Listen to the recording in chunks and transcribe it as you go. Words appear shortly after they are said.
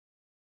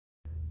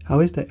How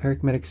is the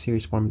arithmetic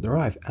series formula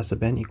derived? A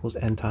sub n equals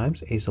n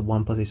times a sub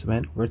 1 plus a sub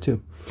n over 2.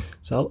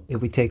 So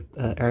if we take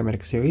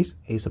arithmetic series,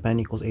 a sub n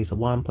equals a sub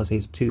 1 plus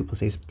a sub 2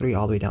 plus a sub 3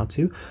 all the way down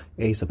to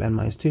a sub n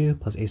minus 2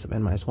 plus a sub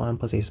n minus 1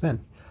 plus a sub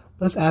n.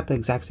 Let's add the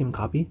exact same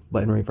copy,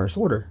 but in reverse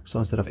order. So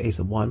instead of a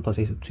sub 1 plus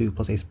a sub 2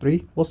 plus a sub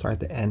 3, we'll start at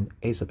the end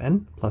a sub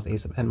n plus a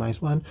sub n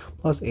minus 1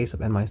 plus a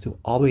sub n minus 2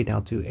 all the way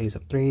down to a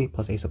sub 3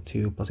 plus a sub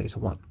 2 plus a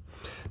sub 1.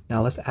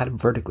 Now let's add it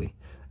vertically.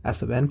 S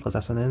sub n plus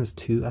s sub n is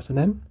 2 s sub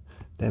n.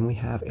 Then we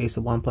have a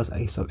sub 1 plus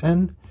a sub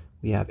n.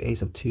 We have a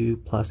sub 2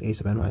 plus a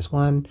sub n minus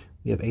 1.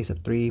 We have a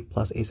sub 3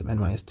 plus a sub n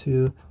minus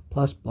 2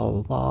 plus blah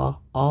blah blah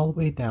all the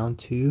way down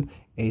to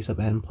a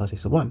sub n plus a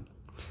sub 1.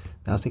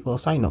 Now let's take a little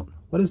side note.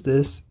 What is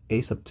this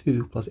a sub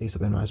 2 plus a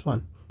sub n minus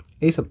 1?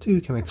 A sub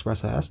 2 can be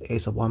expressed as a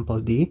sub 1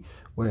 plus d,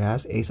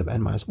 whereas a sub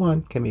n minus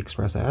 1 can be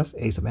expressed as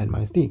a sub n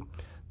minus d.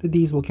 The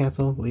d's will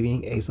cancel,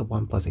 leaving a sub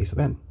 1 plus a sub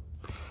n.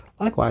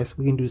 Likewise,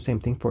 we can do the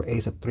same thing for a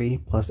sub 3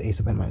 plus a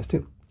sub n minus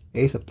 2.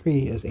 A sub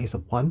 3 is a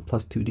sub 1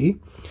 plus 2d,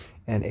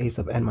 and a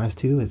sub n minus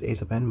 2 is a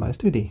sub n minus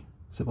 2d.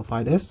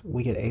 Simplify this,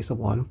 we get a sub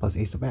 1 plus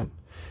a sub n.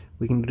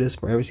 We can do this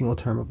for every single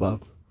term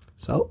above.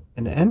 So,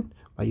 in the end,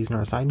 by using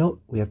our side note,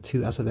 we have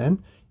 2 s sub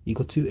n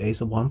equal to a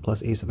sub 1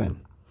 plus a sub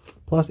n,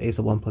 plus a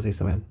sub 1 plus a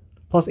sub n,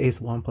 plus a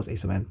sub 1 plus a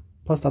sub n,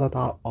 plus dot dot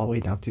dot all the way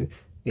down to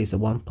a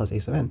sub 1 plus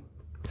a sub n.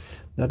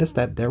 Notice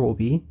that there will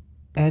be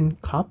n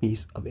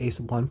copies of a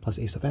sub 1 plus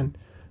a sub n.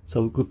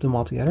 So we group them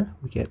all together,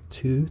 we get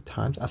 2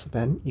 times s of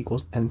n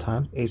equals n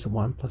times a sub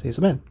 1 plus a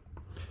sub n.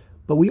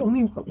 But we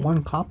only want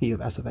one copy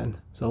of s of n,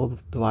 so we'll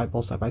divide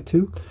both sides by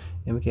 2,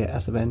 and we get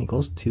s of n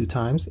equals 2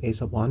 times a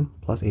sub 1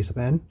 plus a sub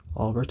n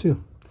all over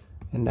 2.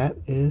 And that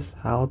is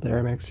how the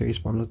arithmetic series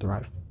formula is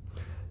derived.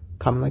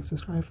 Comment, like,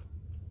 subscribe.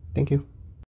 Thank you.